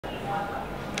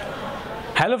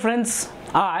Hello friends,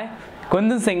 I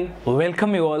Kundan Singh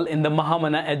welcome you all in the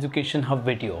Mahamana Education Hub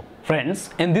video.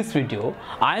 Friends, in this video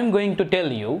I am going to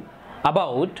tell you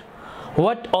about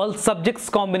what all subjects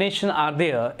combination are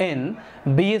there in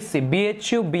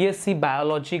BSc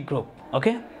Biology group.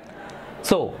 Okay,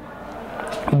 so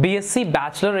BSc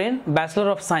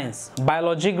Bachelor of Science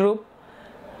Biology group.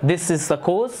 This is the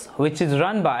course which is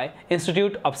run by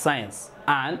Institute of Science,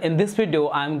 and in this video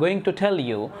I am going to tell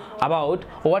you about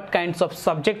what kinds of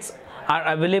subjects are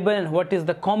available and what is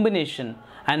the combination,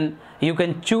 and you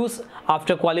can choose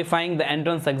after qualifying the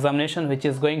entrance examination which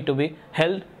is going to be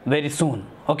held very soon.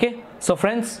 Okay, so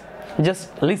friends,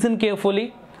 just listen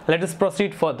carefully. Let us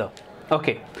proceed further.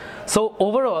 Okay, so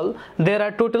overall there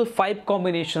are total 5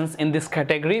 combinations in this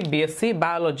category, BSc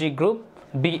Biology group,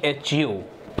 BHU,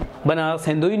 Banaras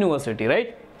Hindu university,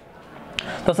 right.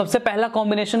 तो सबसे पहला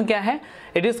combination क्या है?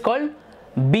 It is called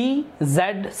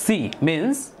BZC,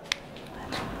 means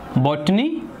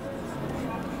botany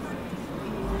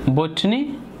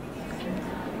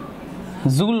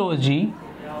zoology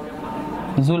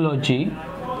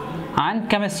and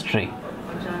chemistry.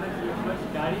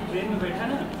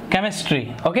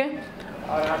 Okay,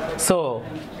 so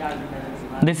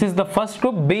this is the first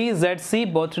group, BZC,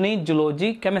 botany,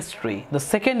 zoology, chemistry. The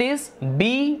second is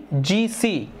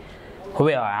BGC,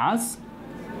 whereas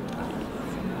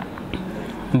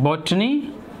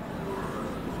botany,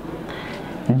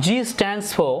 G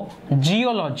stands for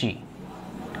geology,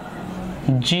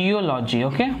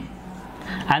 okay,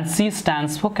 and C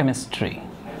stands for chemistry.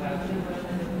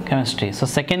 So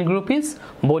second group is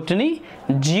botany,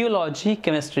 geology,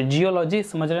 chemistry. Geology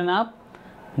समझ रहे हैं ना आप,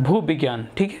 भूविज्ञान,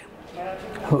 ठीक है,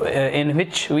 in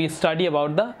which we study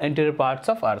about the interior parts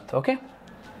of earth. Okay,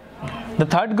 the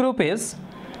third group is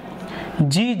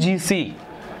GGC,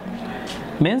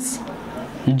 means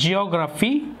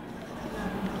geography,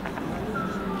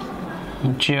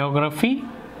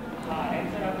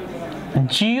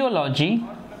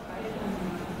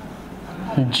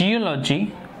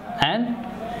 geology and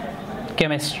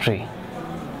chemistry.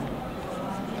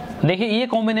 देखिए ये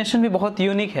कॉम्बिनेशन भी बहुत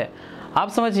यूनिक है. आप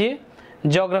समझिए,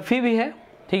 ज्योग्राफी भी है,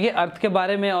 ठीक है, अर्थ के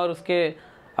बारे में और उसके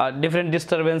different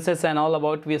disturbances and all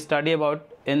about we study about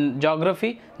in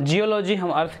geography. Geology हम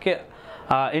अर्थ के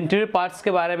इंटीरियर पार्ट्स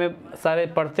के बारे में सारे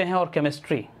पढ़ते हैं, और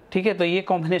केमिस्ट्री, ठीक है. तो ये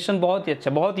कॉम्बिनेशन बहुत ही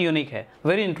अच्छा, बहुत यूनिक है,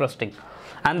 very interesting.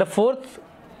 And the fourth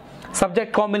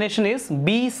subject combination is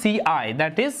BCI,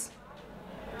 that is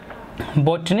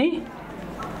botany,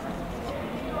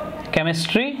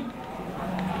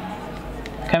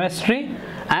 chemistry,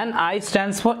 and I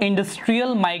stands for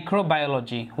industrial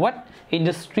microbiology. What?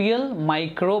 Industrial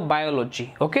microbiology.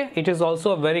 Okay, it is also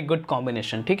a very good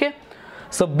combination. ठीक है.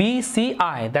 So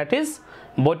BCI, that is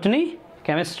botany,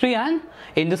 chemistry and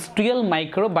industrial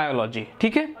microbiology.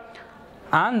 ठीक है.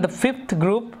 And the fifth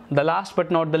group, the last but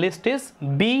not the least, is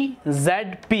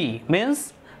BZP, means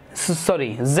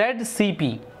ZCP.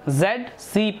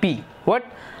 What?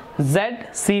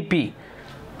 ZCP,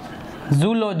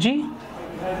 zoology.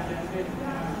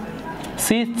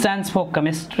 C stands for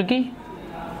chemistry,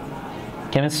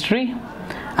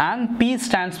 and P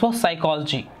stands for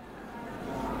psychology.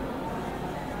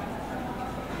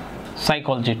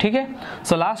 ठीक है.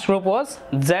 So last group was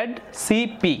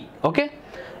ZCP. Okay,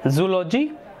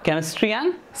 zoology, chemistry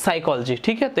and psychology.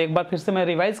 ठीक है. तो एक बार फिर से मैं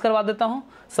revise करवा देता हूँ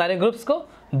सारे ग्रुप्स को.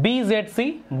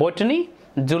 BZC, botany,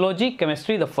 zoology,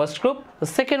 chemistry, the first group. The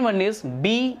second one is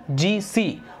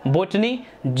BGC, botany,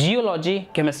 geology,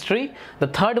 chemistry. The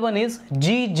third one is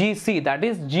GGC, that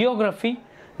is geography,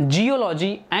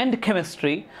 geology and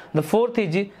chemistry. The fourth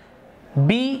is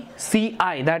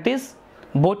BCI, that is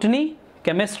botany,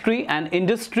 chemistry and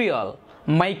industrial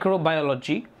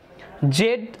microbiology.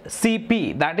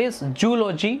 ZCP, that is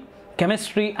zoology,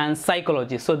 chemistry and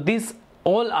psychology. So these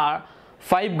all are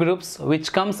 5 groups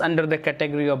which comes under the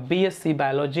category of BSc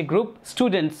Biology group.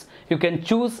 Students, you can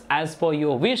choose as per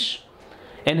your wish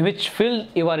in which field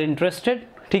you are interested.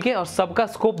 ठीक है, और सबका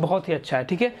scope बहुत ही अच्छा है.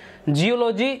 ठीक है,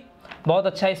 geology बहुत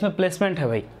अच्छा है, इसमें प्लेसमेंट है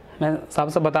भाई, मैं साफ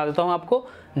से बता देता हूँ आपको,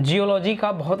 जियोलॉजी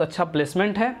का बहुत अच्छा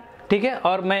प्लेसमेंट है. ठीक है,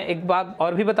 और मैं एक बात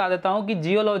और भी बता देता हूँ कि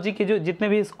जियोलॉजी के जो जितने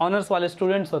भी ऑनर्स वाले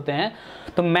स्टूडेंट्स होते हैं,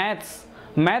 तो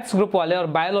मैथ्स ग्रुप वाले और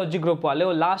बायोलॉजी ग्रुप वाले,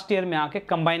 वो लास्ट ईयर में आके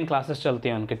कंबाइन क्लासेस चलती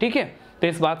हैं उनके. ठीक है, तो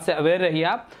इस बात से अवेयर रहिए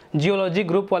आप. जियोलॉजी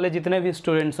ग्रुप वाले जितने भी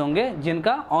स्टूडेंट्स होंगे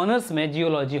जिनका ऑनर्स में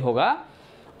जियोलॉजी होगा,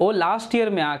 वो लास्ट ईयर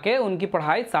में आके उनकी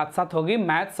पढ़ाई साथ साथ होगी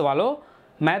मैथ्स वालों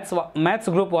मैथ्स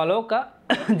ग्रुप वालों का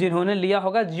जिन्होंने लिया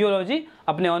होगा जियोलॉजी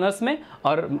अपने ऑनर्स में,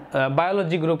 और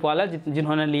बायोलॉजी ग्रुप वाला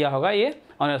जिन्होंने लिया होगा ये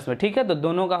ऑनर्स में, ठीक है। तो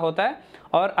दोनों का होता है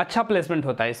और अच्छा प्लेसमेंट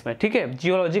होता है इसमें, ठीक है।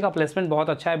 जियोलॉजी का प्लेसमेंट बहुत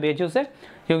अच्छा है बीएचयू से,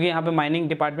 क्योंकि यहाँ पे माइनिंग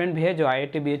डिपार्टमेंट भी है जो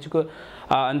आईआईटी बीएचयू को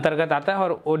अंतर्गत आता है,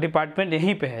 और वो डिपार्टमेंट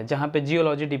यहीं पे है जहाँ पे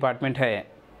जियोलॉजी डिपार्टमेंट है,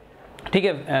 ठीक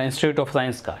है, इंस्टीट्यूट ऑफ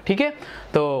साइंस का, ठीक है।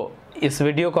 तो इस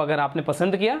वीडियो को अगर आपने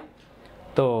पसंद किया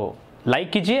तो लाइक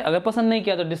कीजिए, अगर पसंद नहीं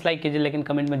किया तो डिसलाइक कीजिए, लेकिन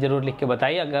कमेंट में ज़रूर लिख के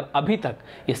बताइए। अगर अभी तक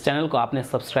इस चैनल को आपने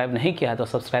सब्सक्राइब नहीं किया है तो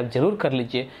सब्सक्राइब जरूर कर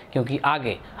लीजिए, क्योंकि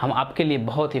आगे हम आपके लिए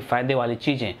बहुत ही फ़ायदे वाली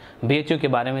चीज़ें बीएचयू के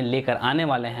बारे में लेकर आने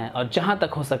वाले हैं। और जहाँ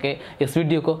तक हो सके इस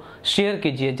वीडियो को शेयर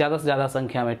कीजिए ज़्यादा से ज़्यादा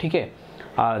संख्या में, ठीक है।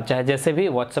 चाहे जैसे भी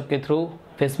व्हाट्सएप के थ्रू,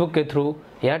 फेसबुक के थ्रू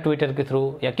या ट्विटर के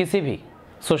थ्रू या किसी भी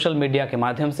सोशल मीडिया के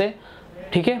माध्यम से,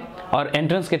 ठीक है। और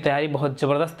एंट्रेंस की तैयारी बहुत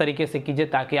ज़बरदस्त तरीके से कीजिए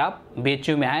ताकि आप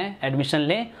बीएचयू में आएँ, एडमिशन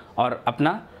लें और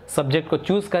अपना सब्जेक्ट को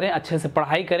चूज़ करें, अच्छे से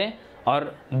पढ़ाई करें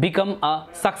और become a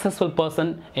successful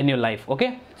person in your life. Okay,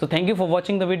 so thank you for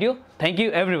watching the video. Thank you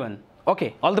everyone.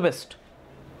 Okay, all the best.